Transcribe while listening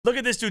Look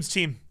at this dude's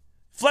team.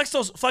 Flex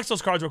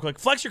those cards real quick.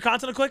 Flex your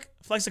Continent quick.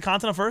 Flex the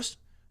Continent first.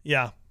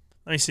 Yeah.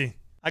 Let me see.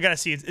 I gotta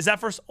see it. Is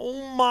that first?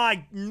 Oh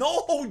my,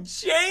 no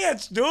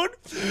chance, dude.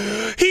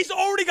 He's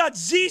already got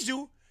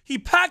Zizou. He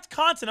packed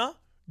Continent.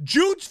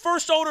 Jude's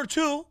first owner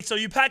too. So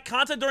you packed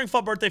Continent during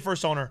FUT birthday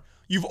first owner.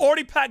 You've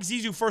already packed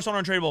Zizou first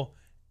owner untradeable.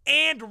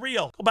 And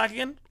Real. Go back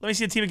again. Let me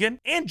see the team again.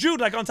 And Jude,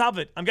 like, on top of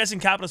it. I'm guessing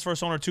Capita's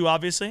first owner too,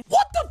 obviously.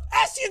 What the?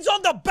 Essence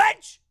on the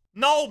bench?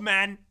 No,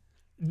 man.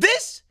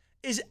 This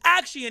is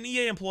actually an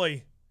EA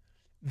employee.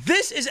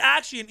 This is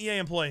actually an EA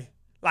employee.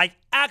 Like,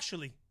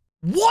 actually.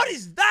 What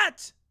is that?